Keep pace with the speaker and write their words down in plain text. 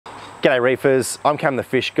G'day Reefers, I'm Cam the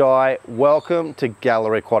Fish Guy. Welcome to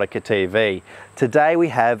Gallery Aquatica TV. Today we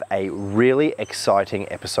have a really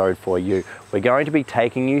exciting episode for you. We're going to be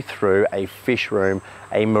taking you through a fish room,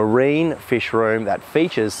 a marine fish room that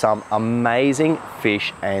features some amazing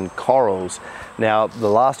fish and corals. Now, the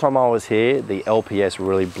last time I was here, the LPS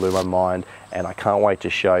really blew my mind and I can't wait to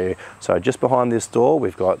show you. So just behind this door,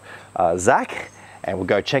 we've got Zach, and we'll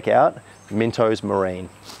go check out Minto's Marine.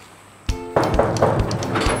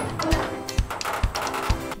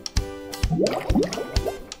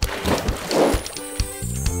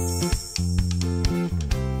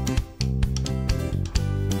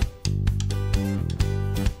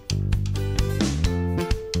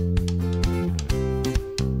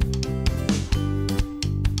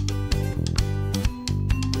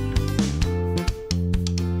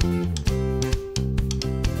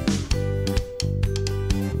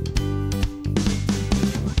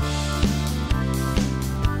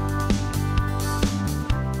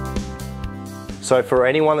 So for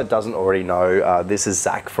anyone that doesn't already know, this is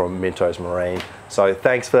Zach from Minto's Marine. So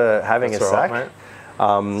thanks for having us, Zach. Mate.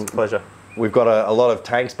 It's a pleasure. We've got a lot of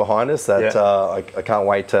tanks behind us that I can't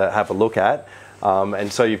wait to have a look at.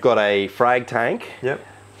 And so you've got a frag tank. Yep.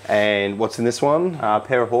 And what's in this one?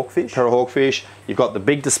 Pair of hawkfish. Pair of hawkfish. You've got the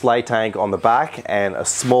big display tank on the back and a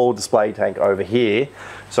small display tank over here.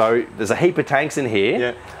 So there's a heap of tanks in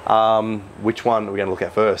here. Yeah. Which one are we going to look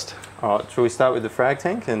at first? All right, shall we start with the frag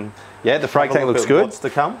tank? And yeah, the frag tank looks good. What's to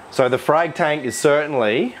come? So the frag tank is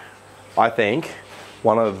certainly, I think,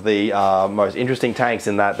 one of the most interesting tanks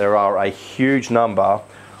in that there are a huge number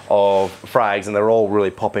of frags and they're all really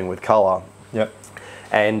popping with colour. Yep.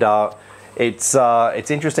 And it's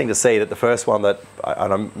interesting to see that the first one that,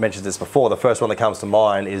 and I mentioned this before, the first one that comes to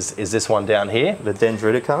mind is this one down here. The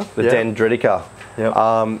Dendritica. The Dendritica. Yep.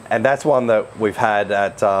 And that's one that we've had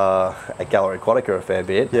at Gallery Aquatica a fair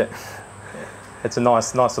bit. Yeah. It's a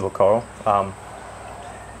nice little coral. I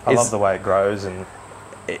love the way it grows, and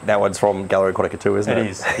that one's from Gallery Aquatica too, isn't it? It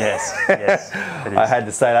is, yes, yes. It is. I had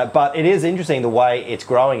to say that, but it is interesting the way it's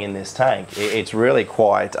growing in this tank. It's really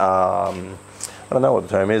quite, I don't know what the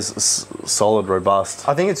term is, solid, robust.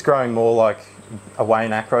 I think it's growing more like a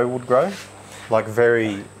Wayne acro would grow, like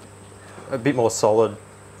a bit more solid.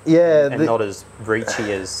 Yeah, and not as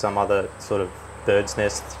reachy as some other sort of bird's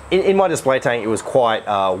nest. In my display tank, it was quite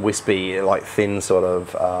wispy, like thin sort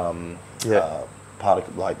of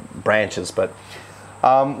like branches. But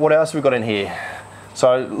what else have we got in here?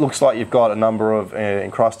 So it looks like you've got a number of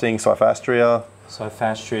encrusting Cyphastria.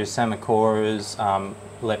 Cyphastria, Samacoras,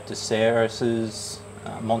 Leptoceruses,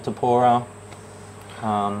 Montipora.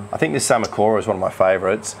 I think this Samacora is one of my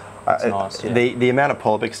favourites. Nice, yeah. The amount of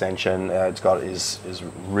polyp extension it's got is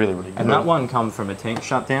really, really good. And that one come from a tank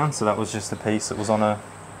shutdown, so that was just a piece that was on a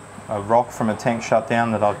rock from a tank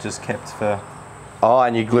shutdown that I've just kept for... Oh,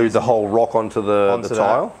 and you glued the whole rock onto the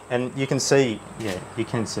tile? And you can see, you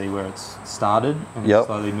can see where it's started and it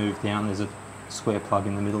slowly moved down. There's a square plug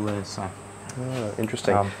in the middle there, so... Oh,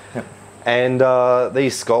 interesting. Yep. And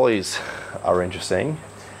these scollies are interesting.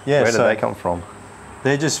 Yeah, where do they come from?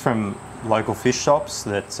 They're just from local fish shops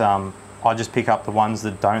that I just pick up the ones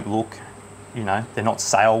that don't look, they're not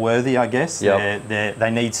sale worthy, I guess. Yep.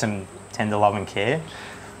 They need some tender love and care.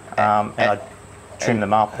 And I trim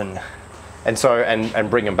them up and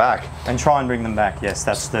bring them back. And try and bring them back, yes,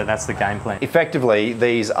 that's the game plan. Effectively,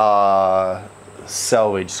 these are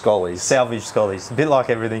salvage scollies. Salvage scollies, a bit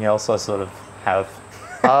like everything else I sort of have.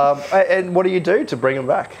 And what do you do to bring them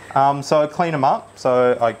back? So I clean them up.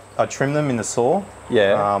 So I trim them in the saw.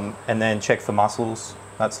 Yeah. And then check for mussels,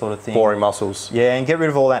 that sort of thing. Boring mussels. Yeah, and get rid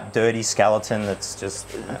of all that dirty skeleton that's just...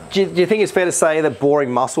 Do you think it's fair to say that boring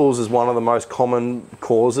mussels is one of the most common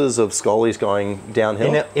causes of scollies going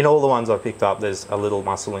downhill? In all the ones I picked up, there's a little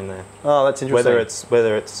mussel in there. Oh, that's interesting.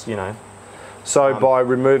 Whether it's So by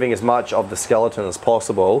removing as much of the skeleton as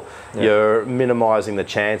possible, you're minimising the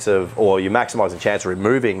chance of, or you're maximising the chance of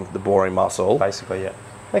removing the boring mussel. Basically, yeah.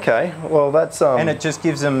 Okay, well that's... And it just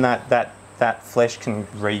gives them that flesh can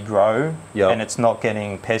regrow, and it's not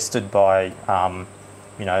getting pestered by,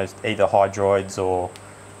 either hydroids or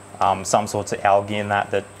some sorts of algae in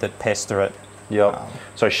that pester it. Yep.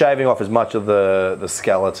 So shaving off as much of the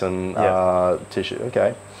skeleton tissue,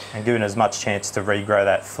 okay. And giving as much chance to regrow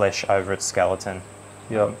that flesh over its skeleton.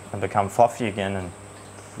 Yep. And become fluffy again. And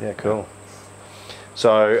yeah, cool.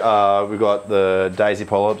 So we've got the daisy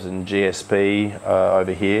polyps and GSP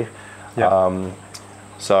over here. Yep.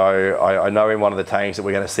 So I know in one of the tanks that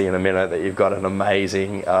we're going to see in a minute that you've got an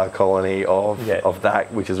amazing colony of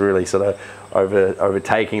that, which is really sort of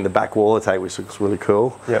overtaking the back wall of the tank, which looks really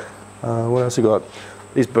cool. Yep. What else we got?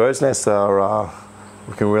 These bird's nests are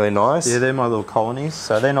Looking really nice. Yeah, they're my little colonies.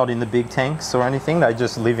 So they're not in the big tanks or anything. They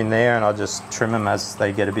just live in there, and I just trim them as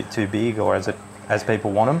they get a bit too big or as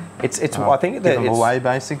people want them. I think give them away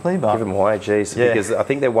basically, but give them away, geez, yeah. Because I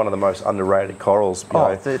think they're one of the most underrated corals.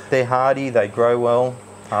 They're hardy. They grow well.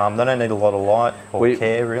 They don't need a lot of light or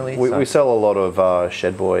care really. We sell a lot of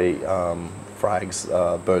Shed Boy frags,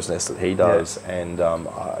 bird's nest that he does, and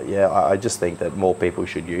I just think that more people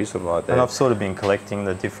should use them like that. And I've sort of been collecting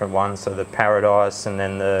the different ones, so the paradise, and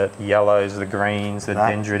then the yellows, the greens, the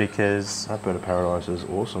dendriticas. That bird of paradise is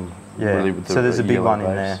awesome. Yeah. Really, so there's a big one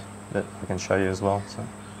in there that I can show you as well. So.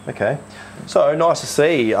 Okay, so nice to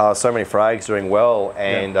see so many frags doing well,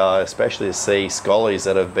 and especially to see scollies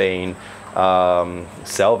that have been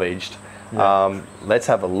salvaged. Yeah. Let's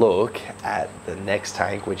have a look at the next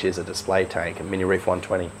tank, which is a display tank, a Mini Reef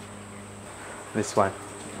 120. This way.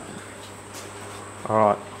 All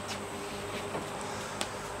right.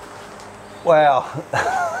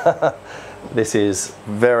 Wow. This is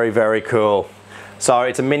very, very cool. So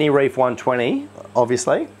it's a Mini Reef 120,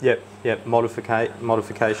 obviously. Yep.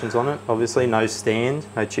 Modifications on it, obviously. No stand,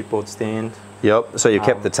 no chipboard stand. Yep. So you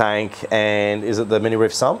kept the tank, and is it the Mini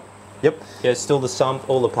Reef sump? Yep. Yeah, still the sump.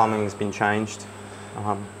 All the plumbing's been changed.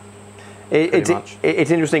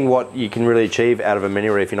 It's interesting what you can really achieve out of a Mini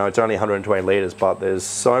Reef. You know, it's only 120 litres, but there's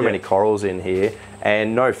so many corals in here,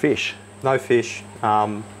 and no fish. No fish.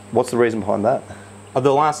 What's the reason behind that?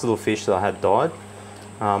 The last little fish that I had died,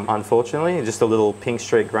 unfortunately. Just a little pink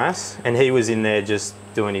streak grass, and he was in there just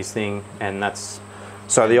doing his thing, and that's...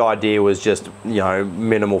 So the idea was just, you know,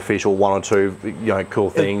 minimal fish or one or two, you know, cool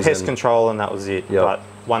things. Pest control, and that was it. Yep. But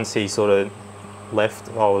once he sort of left,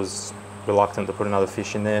 I was reluctant to put another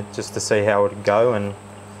fish in there just to see how it would go, and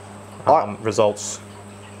results.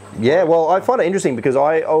 Yeah, well, I find it interesting because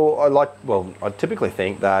I typically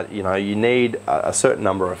think that, you know, you need a certain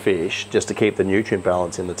number of fish just to keep the nutrient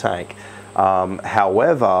balance in the tank.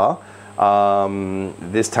 However,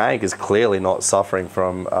 this tank is clearly not suffering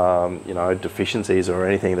from, you know, deficiencies or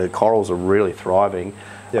anything. The corals are really thriving.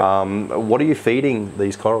 Yep. What are you feeding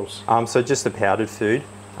these corals? So just the powdered food.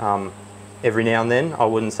 Every now and then. I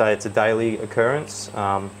wouldn't say it's a daily occurrence.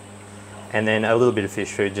 And then a little bit of fish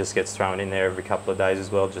food just gets thrown in there every couple of days as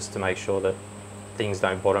well, just to make sure that things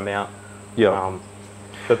don't bottom out. Yeah.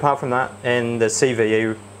 But apart from that, and the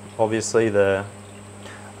CVE, obviously So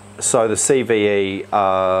the CVE,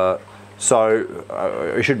 I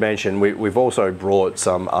should mention, we've also brought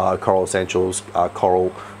some Coral Essentials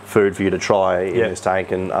coral food for you to try in this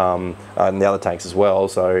tank, and the other tanks as well,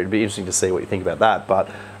 so it'd be interesting to see what you think about that. But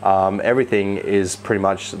everything is pretty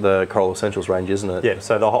much the Coral Essentials range, isn't it? Yeah,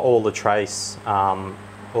 so all the trace, all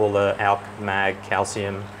the alk, mag,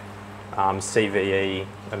 calcium, CVE,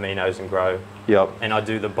 aminos and grow. Yep. And I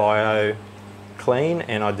do the bio clean,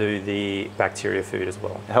 and I do the bacteria food as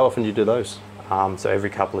well. How often do you do those? So every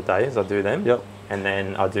couple of days I do them. Yep. And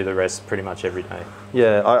then I do the rest pretty much every day.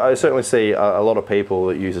 Yeah, I certainly see a lot of people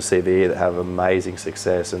that use a CVE that have amazing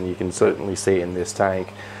success, and you can certainly see it in this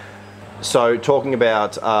tank. So talking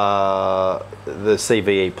about the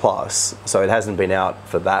CVE Plus, so it hasn't been out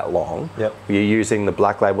for that long. Yep. Were you using the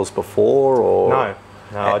black labels before, or?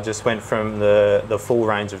 No, I just went from the full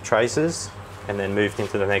range of traces, and then moved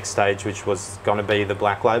into the next stage, which was going to be the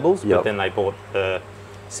black labels, but then they bought the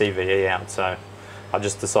CVE out, so I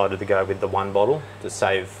just decided to go with the one bottle to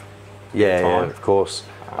save time. Yeah, of course.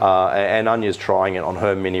 And Anya's trying it on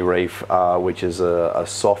her Mini Reef, which is a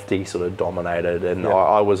softy sort of dominated, and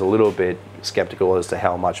I was a little bit skeptical as to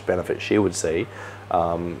how much benefit she would see.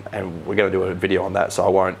 And we're going to do a video on that, so I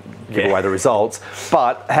won't give away the results.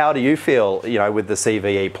 But how do you feel, you know, with the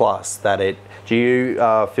CVE Plus? Do you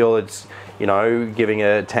feel it's, you know, giving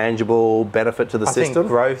a tangible benefit to the system? I think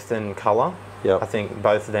growth and colour. Yep. I think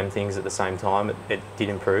both of them things at the same time, it did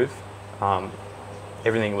improve.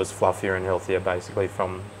 Everything was fluffier and healthier basically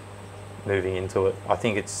from moving into it. I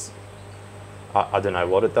think it's, I don't know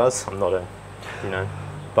what it does. I'm not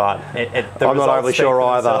but I'm not overly sure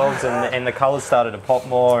either. And the colours started to pop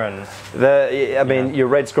more. And your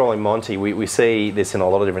red scrolling Monty, we see this in a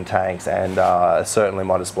lot of different tanks, and certainly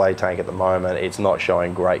my display tank at the moment, it's not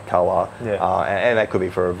showing great colour, and that could be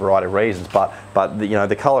for a variety of reasons. But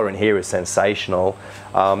the colour in here is sensational.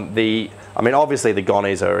 Obviously the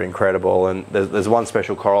gonnies are incredible, and there's one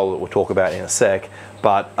special coral that we'll talk about in a sec.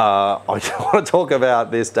 But I want to talk about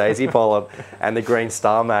this daisy polyp and the green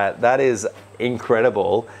star mat. That is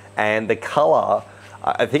incredible, and the colour,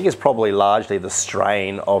 I think, is probably largely the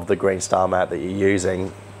strain of the green star mat that you're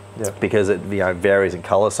using, because it varies in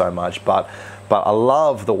colour so much. But But I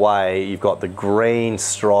love the way you've got the green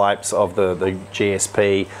stripes of the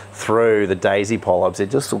GSP through the daisy polyps. It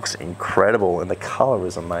just looks incredible, and the colour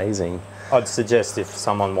is amazing. I'd suggest if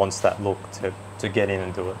someone wants that look to get in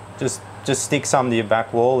and do it. Just stick some to your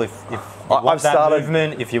back wall if you want that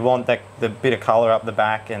movement, if you want the bit of colour up the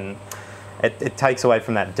back, and it takes away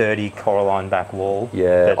from that dirty coralline back wall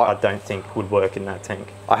that I don't think would work in that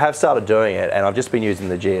tank. I have started doing it, and I've just been using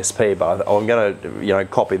the GSP, but I'm going to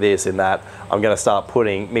copy this in that I'm going to start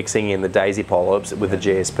mixing in the daisy polyps with the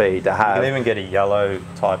GSP to have. You can even get a yellow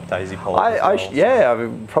type daisy polyp. I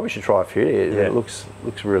probably should try a few. It looks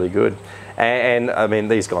really good, and I mean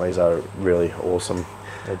these guys are really awesome.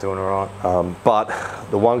 They're doing all right. But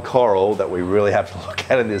the one coral that we really have to look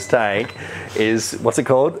at in this tank is, what's it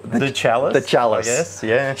called? The chalice. The chalice. Yes,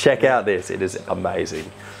 yeah. Check out this. It is amazing.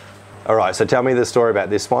 All right, so tell me the story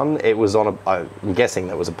about this one. It was on I'm guessing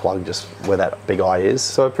that was a plug just where that big eye is.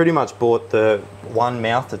 So I pretty much bought the one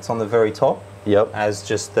mouth that's on the very top. Yep. As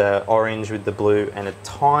just the orange with the blue and a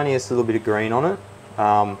tiniest little bit of green on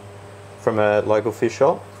it from a local fish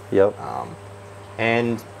shop. Yep.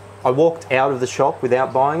 And I walked out of the shop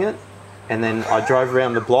without buying it, and then I drove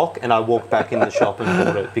around the block and I walked back in the shop and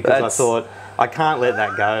bought it because I thought, I can't let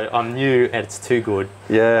that go. I'm new and it's too good.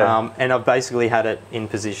 Yeah. And I've basically had it in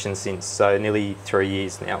position since, so nearly 3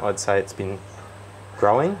 years now. I'd say it's been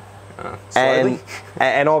growing slowly.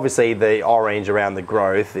 And obviously the orange around the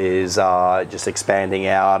growth is just expanding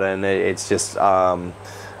out, and it's just,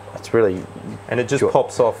 it's really... And it just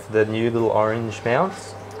pops off the new little orange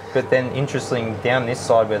mouths. But then, interesting, down this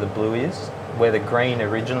side where the blue is, where the green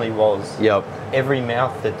originally was, every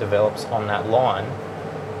mouth that develops on that line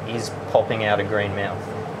is popping out a green mouth.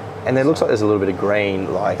 And it looks like there's a little bit of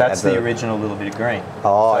green, like that's the original little bit of green.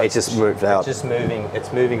 Oh, so it just moved out. It's just moving.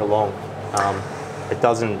 It's moving along. It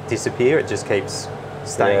doesn't disappear. It just keeps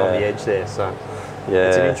staying on the edge there. So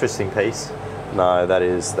it's an interesting piece. No, that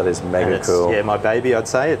is mega cool. Yeah, my baby. I'd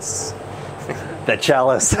say it's. The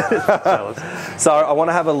chalice. So I want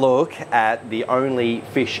to have a look at the only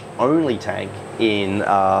fish-only tank in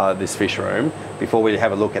this fish room before we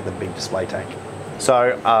have a look at the big display tank.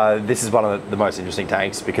 So this is one of the most interesting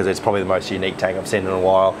tanks because it's probably the most unique tank I've seen in a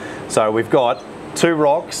while. So we've got 2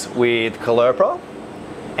 rocks with caulerpa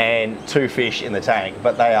and 2 fish in the tank,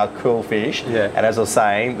 but they are cool fish. Yeah. And as I was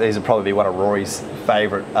saying, these will probably be one of Rory's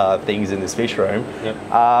favourite things in this fish room. Yep.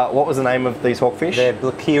 What was the name of these hawkfish? They're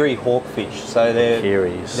Blackiri hawkfish. So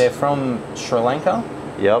they're from Sri Lanka,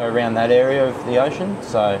 around that area of the ocean.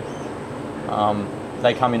 So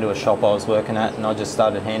they come into a shop I was working at, and I just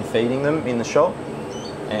started hand feeding them in the shop,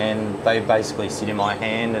 and they basically sit in my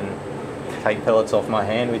hand and take pellets off my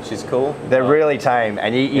hand, which is cool. They're really tame,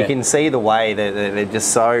 and you can see the way that they're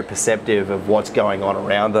just so perceptive of what's going on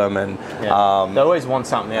around them. And they always want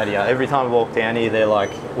something out of you. Every time I walk down here, they're like,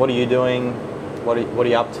 "What are you doing? What are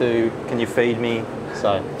you up to? Can you feed me?"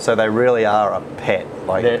 So they really are a pet,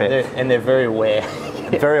 and they're very aware.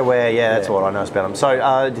 Very aware, that's what I know about them.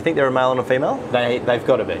 So do you think they're a male and a female? They've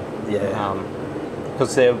got to be. Yeah.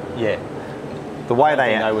 Because they're the way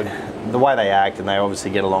they act, and they obviously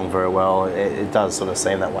get along very well, it does sort of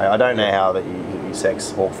seem that way. I don't know how that you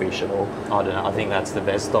sex hawkfish at all. I don't know. I think that's the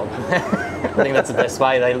best option. I think that's the best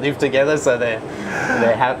way. They live together, so they're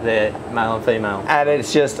male and female. And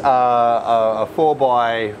it's just a 4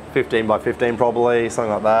 by 15 by 15 probably,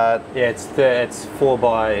 something like that. Yeah, it's 4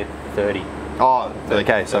 by 30. Oh,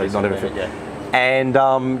 okay, so it's not even 50. Yeah. And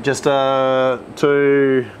just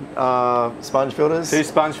 2 sponge filters? 2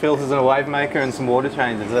 sponge filters and a wave maker and some water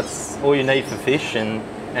changers. That's all you need for fish and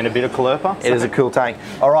a bit of caulerpa. It is a cool tank.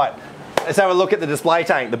 All right, let's have a look at the display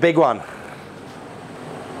tank, the big one.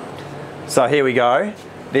 So here we go.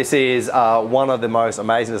 This is one of the most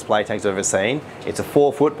amazing display tanks I've ever seen. It's a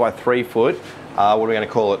 4 foot by 3 foot. What are we going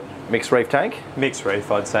to call it? Mixed reef tank? Mixed reef,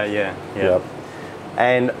 I'd say, yeah. Yep.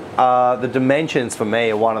 And the dimensions for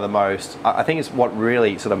me are one of the most, I think it's what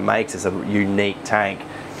really sort of makes this a unique tank,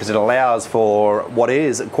 because it allows for what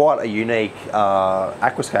is quite a unique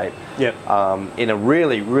aquascape. Yep. In a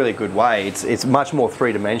really, really good way. It's much more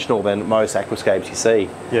 3-dimensional than most aquascapes you see.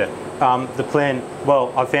 Yeah. The plan,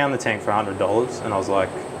 well, I found the tank for $100 and I was like,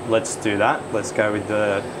 let's do that. Let's go with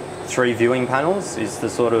the 3 viewing panels is the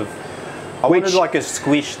sort of, I wanted like a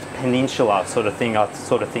squished peninsula sort of thing. I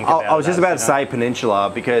sort of think about. I was just about to say peninsula,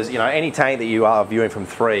 because any tank that you are viewing from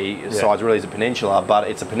 3 sides really is a peninsula, but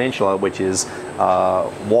it's a peninsula which is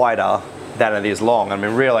wider than it is long. I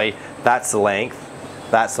mean, really, that's the length,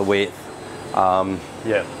 that's the width.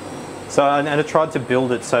 Yeah. So, and I tried to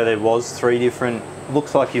build it so there was 3 different.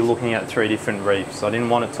 Looks like you're looking at 3 different reefs. I didn't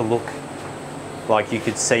want it to look like you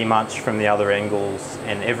could see much from the other angles,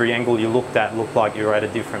 and every angle you looked at looked like you were at a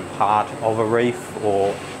different part of a reef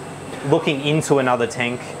or looking into another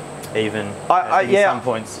tank even at some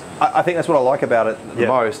points. I think that's what I like about it the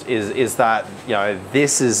most is that, you know,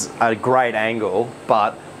 this is a great angle,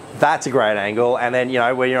 but that's a great angle, and then, you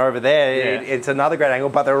know, when you're over there, it's another great angle,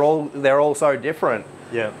 but they're all so different.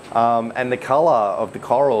 Yeah. And the colour of the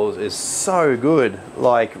corals is so good.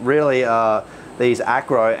 Like, really, these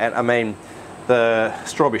acro, and I mean, the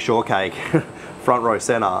strawberry shortcake front row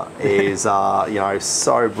centre is, you know,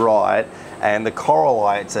 so bright, and the coral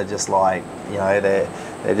lights are just like, you know,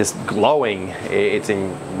 they're just glowing. It's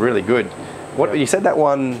really good. What you said that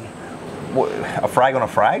one, a frag on a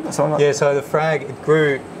frag or something like that? Yeah. So the frag, it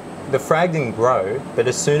grew. The frag didn't grow, but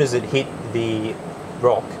as soon as it hit the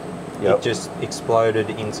rock, it just exploded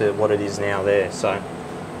into what it is now there. So,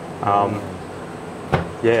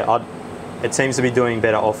 yeah, it seems to be doing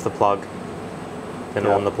better off the plug than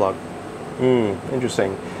on the plug.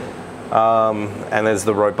 Interesting. And there's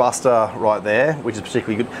the Robusta right there, which is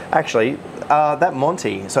particularly good. Actually, that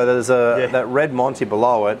Monty, so there's that red Monty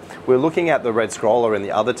below it. We're looking at the red scroller in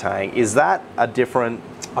the other tank. Is that a different...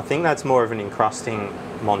 I think that's more of an encrusting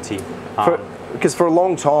Monty. Because for a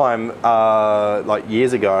long time, like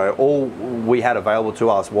years ago, all we had available to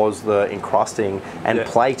us was the encrusting and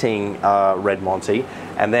plating red Monty,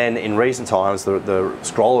 and then in recent times the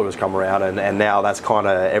scroller has come around, and now that's kind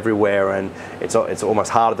of everywhere, and it's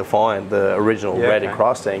almost harder to find the original red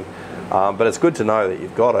encrusting. But it's good to know that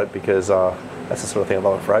you've got it, because that's the sort of thing I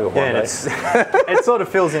love a frag of. Yeah, and it sort of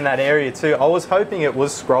fills in that area too. I was hoping it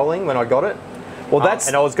was scrolling when I got it. Well,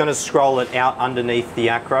 and I was going to scroll it out underneath the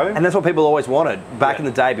acro. And that's what people always wanted. Back in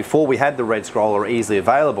the day, before we had the red scroller easily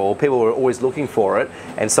available, people were always looking for it.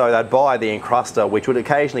 And so they'd buy the encruster, which would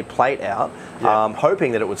occasionally plate out,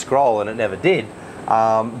 hoping that it would scroll, and it never did.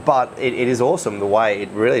 But it is awesome the way it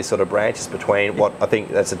really sort of branches between what I think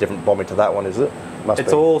that's a different bombing to that one, is it?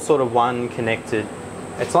 It's all sort of one connected.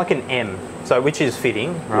 It's like an M, so which is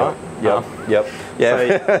fitting, right? Yep.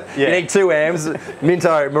 So, you need two M's.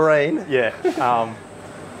 Minto Marine. Yeah.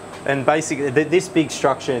 And basically, this big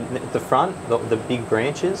structure at the front, the big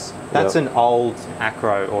branches, that's an old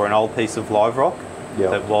acro or an old piece of live rock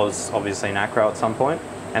that was obviously an acro at some point.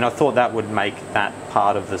 And I thought that would make that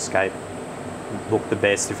part of the scape look the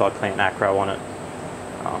best if I plant an acro on it.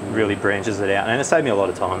 Really branches it out, and it saved me a lot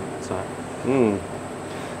of time. So.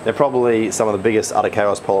 They're probably some of the biggest udder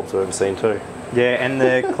chaos polyps I've ever seen too. Yeah, and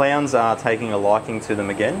the clowns are taking a liking to them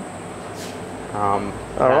again. And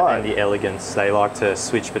the elegance, they like to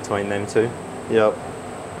switch between them two. Yep.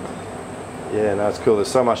 Yeah, no, it's cool. There's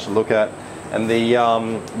so much to look at, and the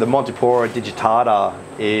Montipora digitata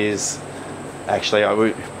is actually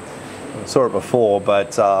I saw it before,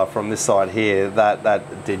 but from this side here, that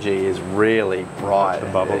digi is really bright.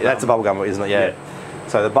 That's a bubblegum, isn't it? Yeah.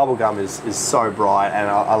 So the bubblegum is so bright, and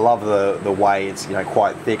I love the way it's, you know,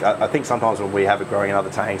 quite thick. I think sometimes when we have it growing in other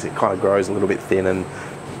tanks, it kind of grows a little bit thin and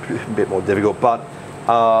a bit more difficult. But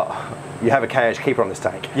you have a KH keeper on this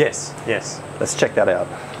tank. Yes. Let's check that out.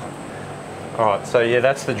 All right. So yeah,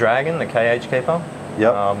 that's the Dragon, the KH keeper.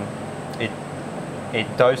 Yep.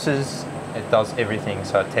 It doses. It does everything.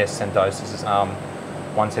 So it tests and doses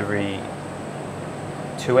once every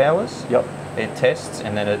 2 hours. Yep. It tests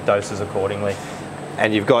and then it doses accordingly.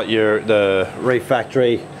 And you've got the Reef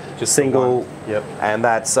Factory, just single, and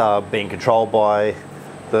that's being controlled by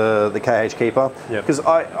the KH keeper. Because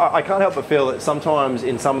I can't help but feel that sometimes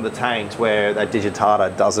in some of the tanks where that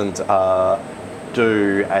digitata doesn't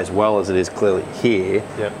do as well as it is clearly here,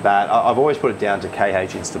 that I've always put it down to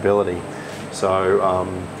KH instability. So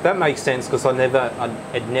that makes sense, because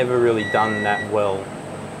I'd never really done that well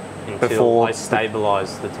until I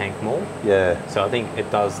stabilised the tank more. Yeah. So I think it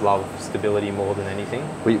does love stability more than anything.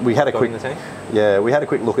 We had a quick we had a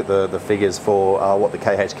quick look at the figures for what the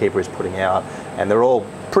KH keeper is putting out, and they're all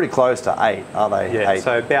pretty close to 8, aren't they? Yeah. 8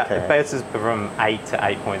 so about KH. it bounces from 8 to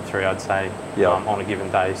 8.3, I'd say, on a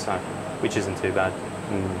given day. So, which isn't too bad.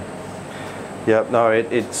 Yep. No,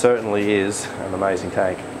 it certainly is an amazing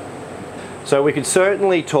tank. So we could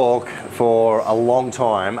certainly talk for a long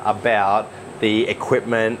time about the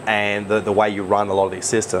equipment and the way you run a lot of these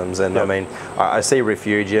systems. And I mean, I see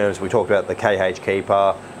refugiums, we talked about the KH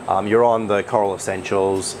keeper, you're on the Coral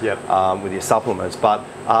Essentials with your supplements, but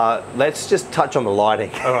let's just touch on the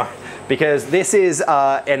lighting. All right. Because this is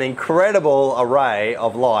an incredible array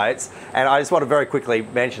of lights, and I just want to very quickly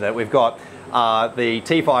mention it. We've got the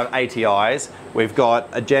T5 ATIs, we've got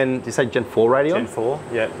a did you say Gen 4 Radion? Gen 4,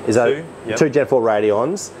 yeah. Is that two Gen 4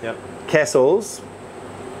 Radions? Yep. Kessels,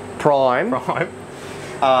 Prime.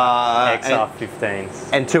 XR15s.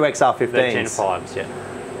 And 2 XR15s. The Gen 5s, yeah.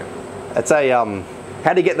 That's a,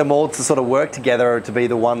 how do you get them all to sort of work together to be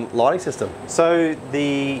the one lighting system? So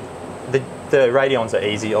the Radions are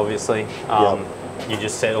easy, obviously. You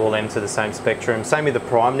just set all them to the same spectrum. Same with the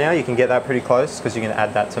Prime now, you can get that pretty close because you can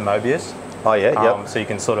add that to Mobius. Oh yeah, yep. So you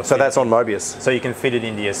can sort of... So that's on Mobius. So you can fit it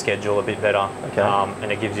into your schedule a bit better. Okay.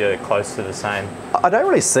 And it gives you close to the same. I don't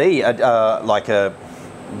really see like a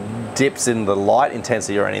dips in the light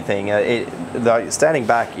intensity or anything. Though standing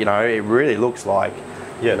back, you know, it really looks like,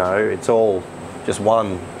 you know, it's all just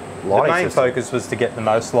one lighting The main system. focus was to get the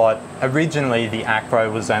most light. Originally, the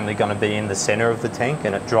Acro was only going to be in the centre of the tank,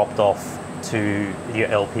 and it dropped off to your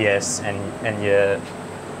LPS and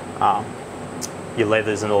your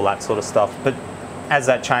leathers and all that sort of stuff. But as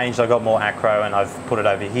that changed, I got more Acro, and I've put it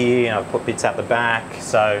over here, and I've put bits at the back.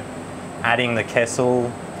 So adding the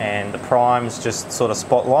Kessel and the Primes just sort of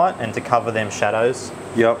spotlight and to cover them shadows.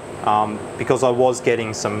 Yep. Because I was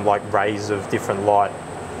getting some like rays of different light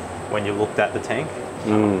when you looked at the tank.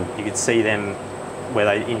 You could see them where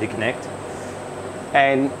they interconnect.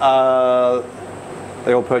 And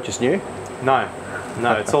they all purchased new? No,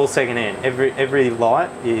 it's all second hand. Every light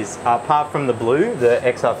is, apart from the blue, the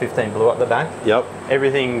XR15 blue up the back. Yep.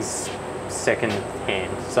 Everything's second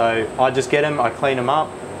hand. So I just get them, I clean them up.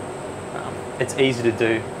 It's easy to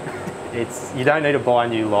do. You don't need to buy a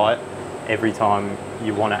new light every time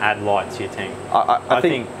you want to add light to your tank. I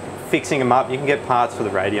think fixing them up, you can get parts for the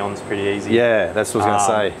Radions pretty easy. Yeah, that's what I was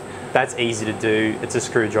going to say. That's easy to do. It's a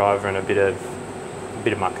screwdriver and a bit of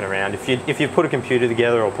mucking around. If you put a computer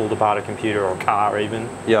together or pulled apart a computer or a car even,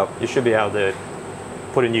 you should be able to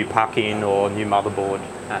put a new puck in or a new motherboard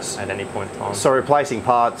at any point in time. So replacing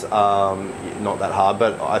parts, not that hard,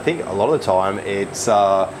 but I think a lot of the time it's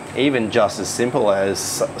even just as simple as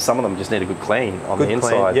some of them just need a good clean on the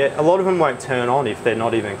inside. Yeah, a lot of them won't turn on if they're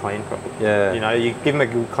not even cleaned properly. Yeah. You know, you give them a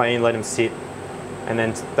good clean, let them sit, and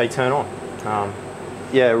then they turn on.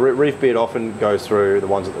 Yeah, Reef Beard often goes through the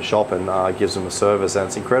ones at the shop and gives them a service, and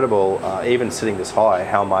it's incredible, even sitting this high,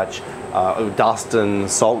 how much dust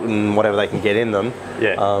and salt and whatever they can get in them.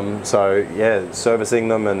 Yeah. So yeah, servicing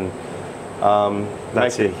them and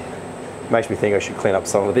makes me think I should clean up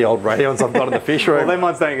some of the old Radions I've got in the fish room. Well, them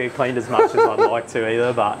ones don't get cleaned as much as I'd like to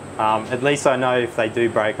either, but at least I know if they do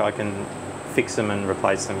break, I can fix them and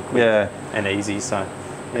replace them quick and easy. So.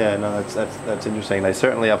 Yeah, no, that's interesting. They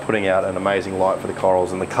certainly are putting out an amazing light for the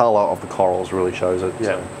corals, and the colour of the corals really shows it.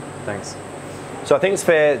 Yeah, thanks. So I think it's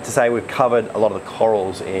fair to say we've covered a lot of the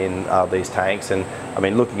corals in these tanks, and I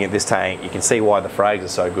mean, looking at this tank, you can see why the frags are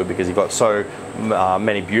so good, because you've got so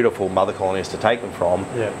many beautiful mother colonies to take them from.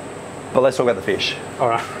 Yeah. But let's talk about the fish. All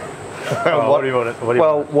right. What do you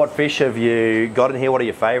want? What fish have you got in here? What are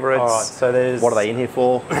your favourites? All right, so what are they in here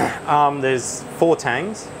for? There's 4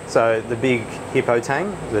 tangs. So the big hippo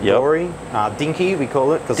tang, the dory, dinky we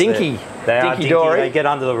call it. Dinky. They are dinky. Dory. They get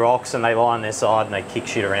under the rocks and they lie on their side and they kick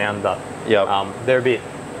shit around. But they're a bit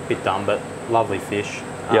dumb, but lovely fish.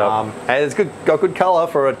 And it's got good colour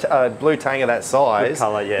for a blue tang of that size. Good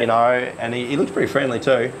colour, yeah. You know, and he looks pretty friendly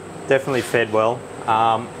too. Definitely fed well.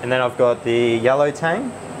 And then I've got the yellow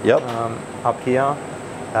tang. Yep. Up here.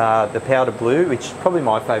 The powder blue, which is probably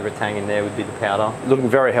my favourite tang in there, would be the powder. Looking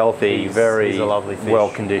very healthy, he's a lovely fish. well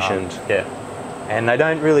conditioned. Yeah, and they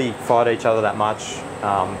don't really fight each other that much,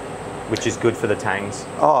 which is good for the tangs.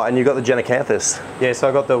 Oh, and you've got the Genicanthus. Yeah, so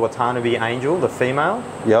I got the Watanabe Angel, the female.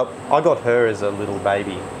 Yep. I got her as a little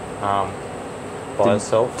baby by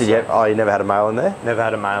herself. Did you never had a male in there? Never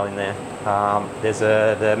had a male in there. There's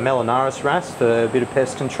the Melanaris wrasse for a bit of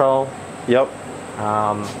pest control. Yep.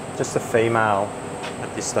 Just a female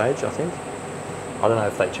at this stage, I think. I don't know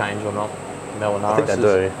if they change or not. Melanaris. I think they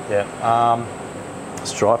do. Yeah.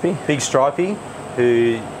 Stripey. Big Stripey,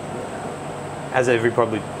 who, as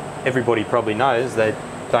everybody probably knows, they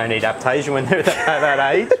don't need aptasia when they're at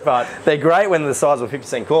that age, but they're great when they're the size of a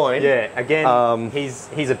 50-cent coin. Yeah. Again,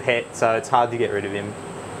 he's a pet, so it's hard to get rid of him.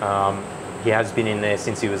 He has been in there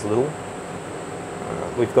since he was little.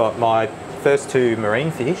 We've got my first 2 marine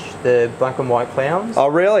fish, the black and white clowns. Oh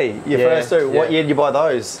really? Your first 2? What year did you buy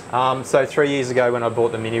those? So 3 years ago when I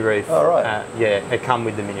bought the mini reef. Oh right. It come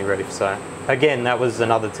with the mini reef. So again, that was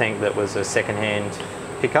another tank that was a second-hand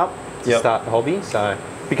pickup to start the hobby. So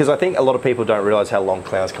because I think a lot of people don't realise how long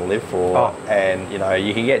clowns can live for, and you know,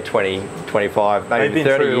 you can get 20, 25, maybe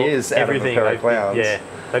 30 years out of a pair of clowns.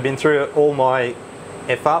 They've been through all my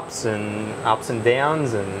F-ups and ups and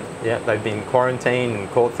downs, and they've been quarantined and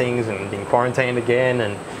caught things and been quarantined again,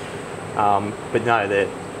 and but no,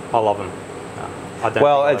 I love them.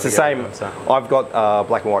 It's the same. I've got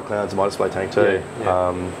black and white clowns in my display tank too.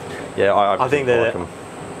 I think they're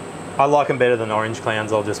I like them better than orange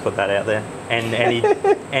clowns. I'll just put that out there. And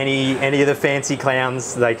any of the fancy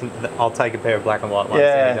clowns, I'll take a pair of black and white ones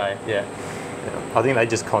any day. Yeah. I think they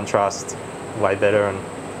just contrast way better and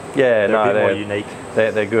they're a bit more unique.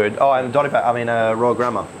 They're good. Oh, and Royal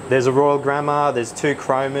Grammar. There's a Royal Grammar. There's 2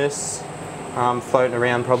 chromis floating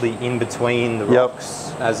around, probably in between the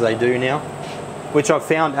rocks as they do now. Which I've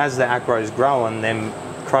found as the acro's growing, them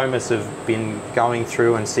chromis have been going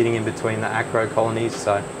through and sitting in between the acro colonies.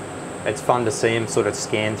 So it's fun to see them sort of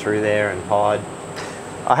scan through there and hide.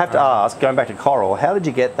 I have to ask, going back to coral, how did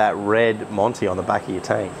you get that red Monty on the back of your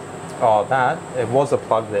tank? Oh, it was a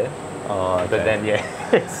plug there. Oh, okay. But then,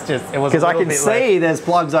 it's just, it was because I can see there's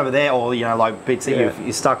plugs over there, or, you know, like bits that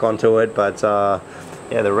you stuck onto it, but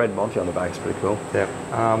yeah, the red Monty on the back is pretty cool. Yeah.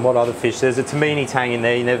 What other fish? There's a Tamini tang in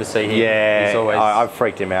there, you never see him. Yeah, he's always... I've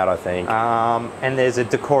freaked him out, I think. And there's a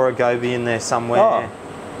Decora goby in there somewhere. Oh,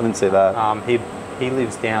 I didn't see that. He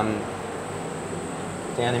lives down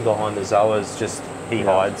in behind the zoas, he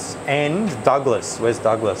hides. And Douglas, where's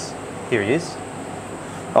Douglas? Here he is.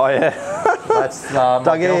 Oh yeah. That's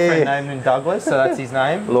my girlfriend named him Douglas, so that's his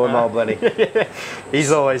name. Lord Mulblenny.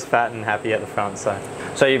 He's always fat and happy at the front.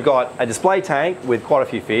 So you've got a display tank with quite a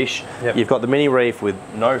few fish. Yep. You've got the mini reef with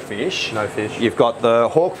no fish. No fish. You've got the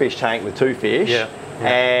hawkfish tank with 2 fish. Yeah.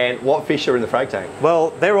 And what fish are in the frag tank?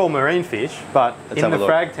 Well, they're all marine fish, but in the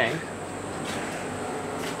frag tank,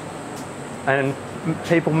 and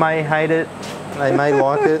people may hate it, they may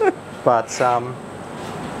like it, but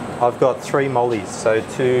I've got 3 mollies, so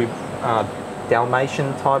 2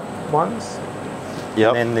 Dalmatian type ones,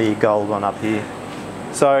 and then the gold one up here.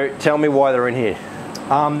 So tell me why they're in here.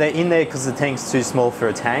 They're in there because the tank's too small for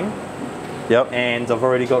a tang. Yep. And I've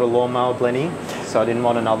already got a lawnmower blenny, so I didn't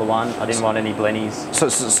want another one. I didn't want any blennies.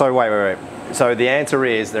 So wait. So the answer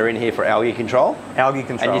is they're in here for algae control? Algae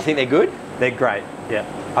control. And you think they're good? They're great, yeah.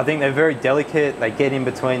 I think they're very delicate. They get in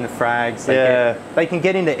between the frags. They can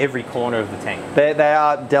get into every corner of the tank. They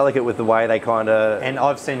are delicate with the way they kind of... And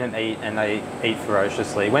I've seen them eat, and they eat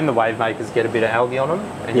ferociously. When the wave makers get a bit of algae on them,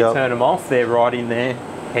 and you turn them off, they're right in there,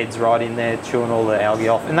 heads right in there, chewing all the algae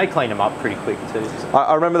off. And they clean them up pretty quick too. So.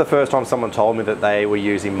 I remember the first time someone told me that they were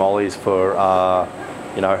using mollies for...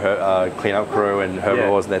 you know, her cleanup crew and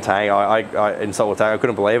herbivores in their tank. I in saltwater tank, I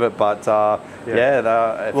couldn't believe it, but from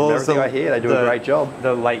everything I hear, they do a great job.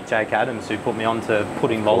 The late Jake Adams who put me on to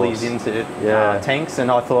putting mollies into tanks,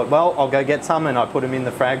 and I thought, well, I'll go get some, and I put them in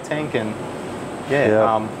the frag tank, and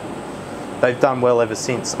they've done well ever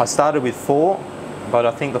since. I started with 4, but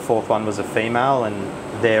I think the 4th one was a female, and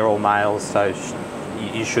they're all males, so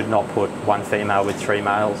you should not put 1 female with 3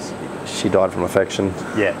 males. She died from affection.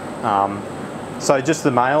 Yeah. So just the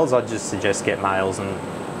males, I'd just suggest get males, and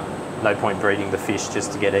no point breeding the fish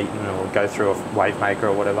just to get eaten or go through a wave maker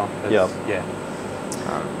or whatever. Yeah.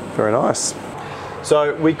 Very nice.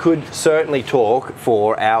 So we could certainly talk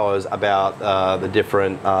for hours about the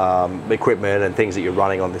different equipment and things that you're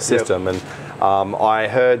running on this system. And I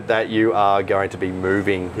heard that you are going to be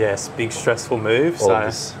moving. Yes, big stressful move. So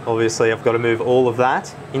obviously I've got to move all of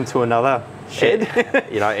that into another shed.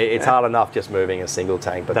 You know, it's hard enough just moving a single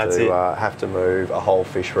tank, but to have to move a whole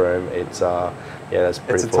fish room, it's that's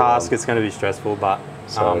pretty. It's a task. It's going to be stressful, but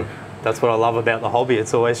that's what I love about the hobby.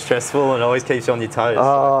 It's always stressful and always keeps you on your toes.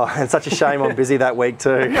 Oh, and such a shame I'm busy that week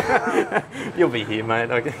too. You'll be here,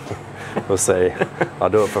 mate. Okay. We'll see. I'll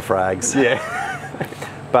do it for frags. Yeah.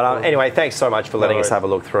 But anyway, thanks so much for letting us have a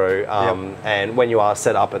look through. And when you are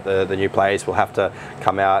set up at the new place, we'll have to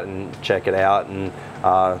come out and check it out, and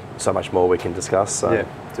so much more we can discuss. So. Yeah,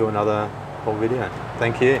 do another whole video.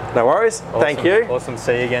 Thank you. No worries. Awesome. Thank you. Awesome.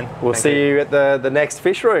 See you again. We'll see you at the next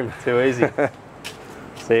fish room. Too easy.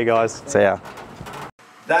 See you guys. See ya.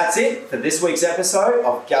 That's it for this week's episode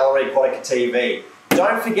of Gallery Aquatica TV.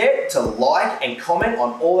 Don't forget to like and comment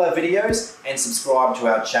on all our videos and subscribe to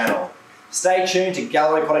our channel. Stay tuned to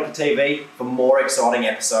Gallery Aquatica TV for more exciting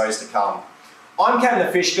episodes to come. I'm Cam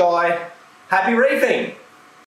the Fish Guy. Happy reefing!